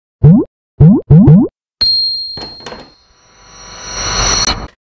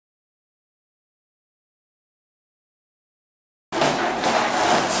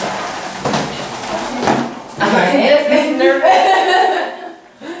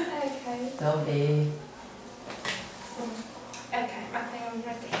Don't be. Okay, I think I'm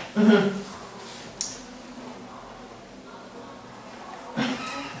ready.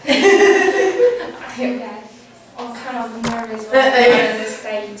 Okay, I'm kind of nervous when I'm on the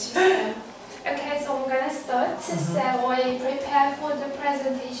stage. So. Okay, so I'm gonna start. So I prepared for the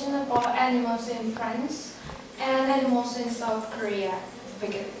presentation about animals in France and animals in South Korea.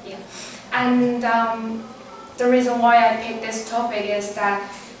 Because, yeah. And the reason why I picked this topic is that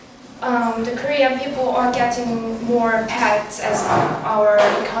the Korean people are getting more pets as our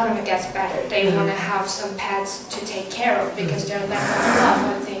economy gets better. They want to have some pets to take care of because they're lack of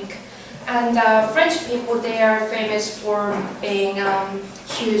love, I think. And French people, they are famous for being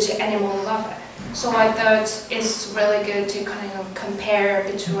huge animal lover. So I thought it's really good to kind of compare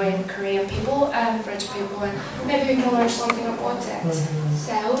between Korean people and French people, and maybe we can learn something about it.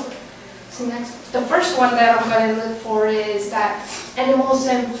 So next, the first one that I'm going to look for is that animals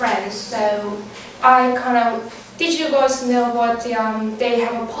in France. So I kind of, did you guys know what they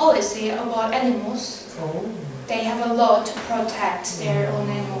have a policy about animals? Oh. They have a law to protect their own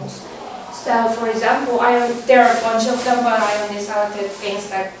animals. So, for example, there are a bunch of them, but I only selected things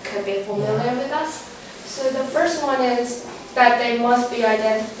that could be familiar with us. So the first one is that they must be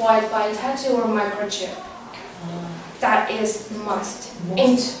identified by tattoo or microchip. That is must.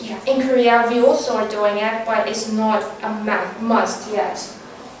 In Korea, we also are doing it, but it's not a must yet.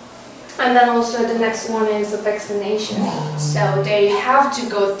 And then also the next one is the vaccination. So they have to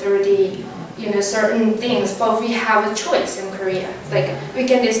go through the certain things, but we have a choice in Korea. Like, we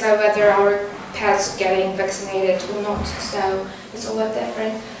can decide whether our pet's getting vaccinated or not. So it's a lot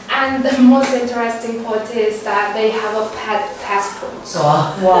different. And the most interesting part is that they have a pet passport.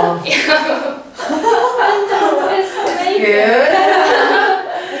 Wow. Yeah. I know, it's amazing. Good.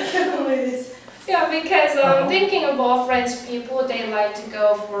 I can't believe this. Yeah, because thinking about French people, they like to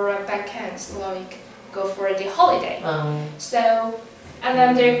go for vacations, like go for the holiday. So. And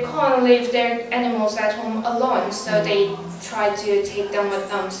then they can't leave their animals at home alone, so they try to take them with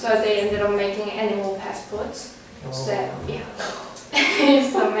them. So they ended up making animal passports. So yeah,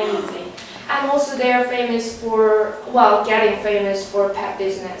 it's amazing. And also they are famous for, well, getting famous for pet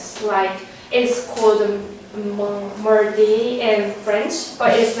business. Like, it's called Merdi in French,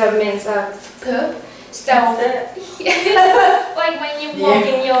 but it means poop. So, like when you walk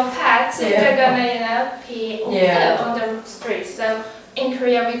in your pets, they're gonna, pee or poop on the street. So in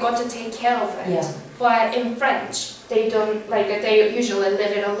Korea, we got to take care of it. But in French, they don't, like, they usually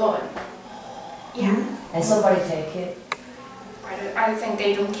leave it alone. Yeah. And somebody take it? I think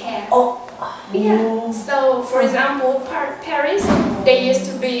they don't care. Oh. Yeah. So, for example, Paris, they used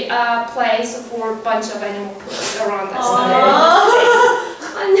to be a place for a bunch of animal poops around us.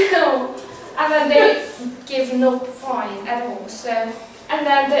 I know. And then they give no fine at all. So, and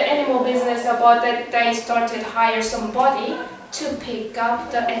then the animal business about that, they started hire somebody to pick up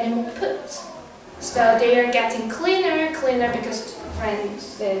the animal poops. So they are getting cleaner because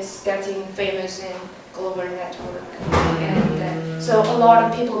France is getting famous in global network. And so a lot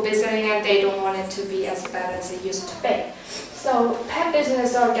of people visiting and they don't want it to be as bad as it used to be. So pet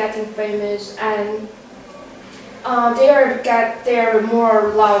business are getting famous, and they are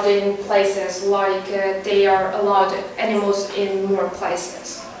more allowed in places, like they are allowed animals in more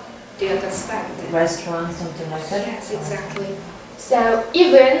places. Do you understand? Restaurants, something like that? Yes, exactly. So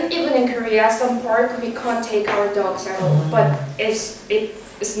even in Korea, some park we can't take our dogs at all, but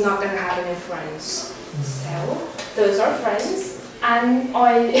it's not gonna happen in France. So those are friends, and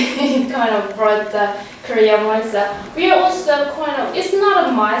I kind of brought the Korean myself. We are also kind of, it's not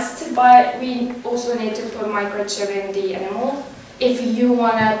a must, but we also need to put microchip in the animal. If you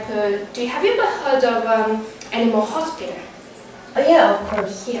wanna put, have you ever heard of animal hospital? Oh yeah, of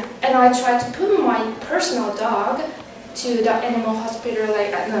course. Yeah, and I tried to put my personal dog to the animal hospital,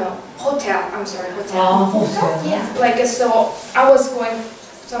 like, hotel, hotel. Hotel. Yeah, like, so I was going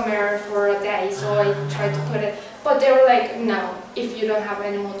somewhere for a day, so I tried to put it, but they were like, no, if you don't have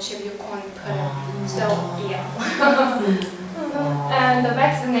animal chip, you can't put it. So, yeah. And the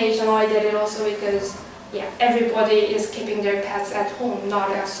vaccination, I did it also because, yeah, everybody is keeping their pets at home, not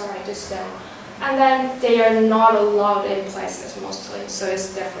outside, so. And then they are not allowed in places mostly, so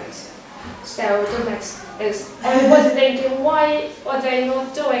it's different. So the next is, what they do, why are they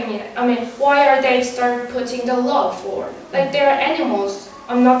not doing it? I mean, why are they start putting the law for? Like, they are animals.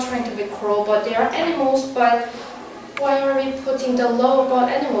 I'm not trying to be cruel, but they are animals, but why are we putting the law about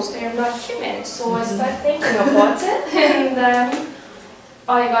animals? They are not human. So I started thinking about it, and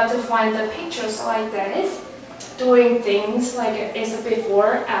I got to find the pictures like this, doing things like it's a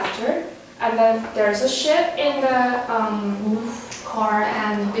before, after, and then there's a ship in the car,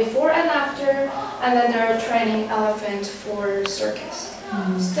 and before and after and then they're training elephant for circus.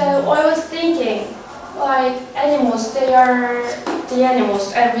 So I was thinking, like animals, they are the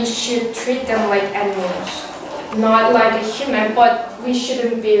animals, and we should treat them like animals, not like a human. But we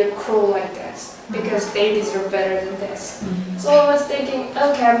shouldn't be cruel like this because they deserve better than this. So I was thinking,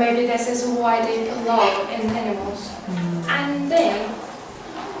 okay, maybe this is why they put love in animals. And then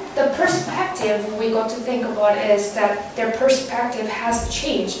the perspective we got to think about is that their perspective has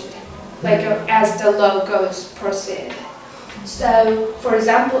changed, like as the love goes proceed. So, for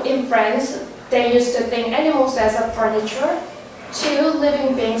example, in France, they used to think animals as a furniture, two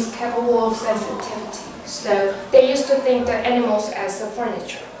living beings capable of sensitivity. So they used to think that animals as a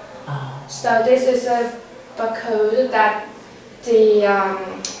furniture. So this is a code that the,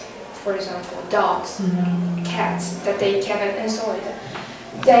 for example, dogs, cats, that they cannot inside.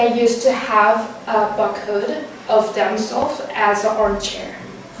 They used to have a barcode of themselves as an armchair.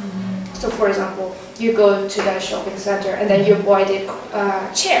 So for example, you go to the shopping center and then you buy the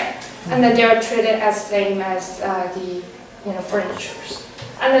chair, and then they are treated as same as the furnitures.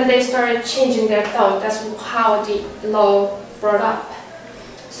 And then they started changing their thought. That's how the law brought up.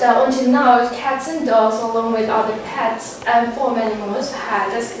 So until now, cats and dogs, along with other pets and farm animals,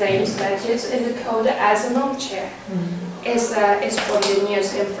 had the same status in the code as an armchair. It's from the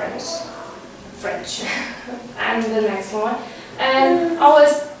news in French. And the next one. And I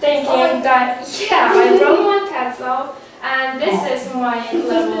was thinking that, yeah, I brought my pets out, and this is my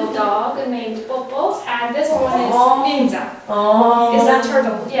little dog named Popo, and this one is Ninja. Is that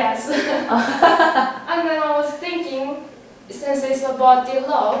turtle? Yes. And then I was thinking, since it's about the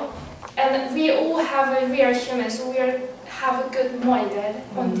love, and we all have we are humans, so we have a good minded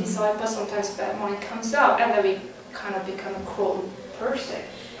on this side, but sometimes bad mind comes out, and then we kind of become a cruel person.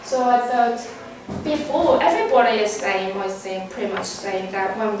 So I thought, before, everybody is saying, I think, pretty much saying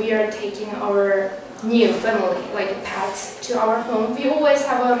that when we are taking our new family, like pets, to our home, we always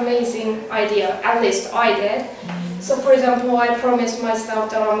have an amazing idea, at least I did. So for example, I promised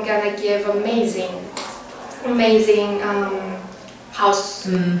myself that I'm gonna give amazing house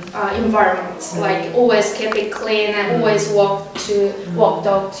environment, like always keep it clean and always walk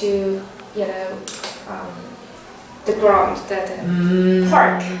dog to, the ground, the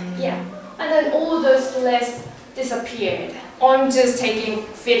park, yeah. And then all those lists disappeared. I'm just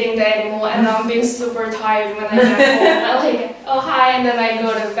feeding the animal, and I'm being super tired when I get home. I'm like, oh hi, and then I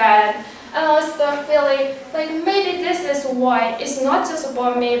go to bed. And I start feeling like maybe this is why it's not just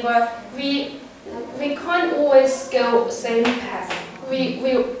about me, but we can't always go same path. We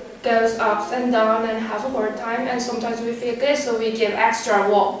goes ups and down and have a hard time, and sometimes we feel good, so we give extra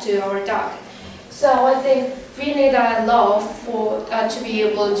walk to our dog. So I think we need a law for to be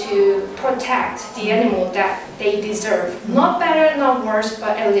able to protect the animal that they deserve. Not better, not worse,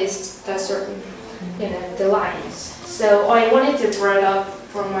 but at least the certain, the lines. So I wanted to bring it up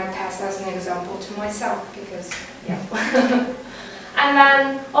for my pets as an example to myself, because yeah. And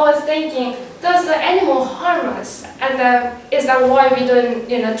then I was thinking, does the animal harm us? And is that why we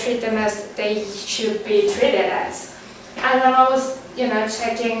don't, treat them as they should be treated as? And then I was,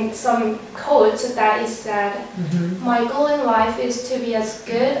 checking some quotes that is said, my goal in life is to be as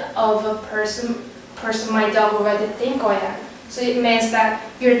good of a person my dog already think I am. So it means that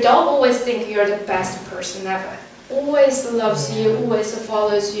your dog always thinks you're the best person ever. Always loves you, always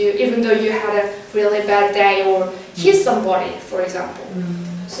follows you, even though you had a really bad day or hit somebody, for example.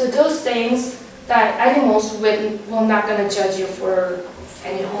 So those things that animals will not gonna judge you for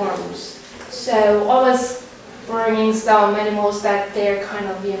any harms. So I was bringing some animals that they're kind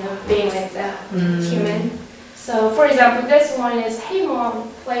of, being with the human. So for example, this one is, hey mom,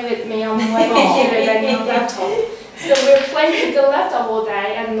 play with me on my computer and your laptop. So we're playing with the laptop all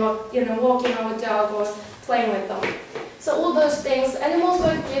day and not, walking our dog or playing with them. So all those things, animals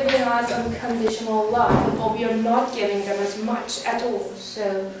are giving us unconditional love, but we are not giving them as much at all.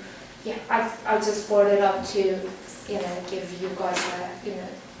 So yeah, I just brought it up to, give you guys a,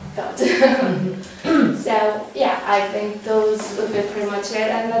 thought. So yeah, I think those would be pretty much it.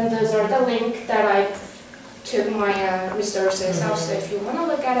 And then those are the link that I took my resources out. So if you want to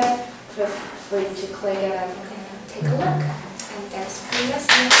look at it, feel free to click it and take a look. And thanks for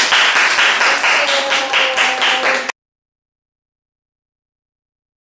listening.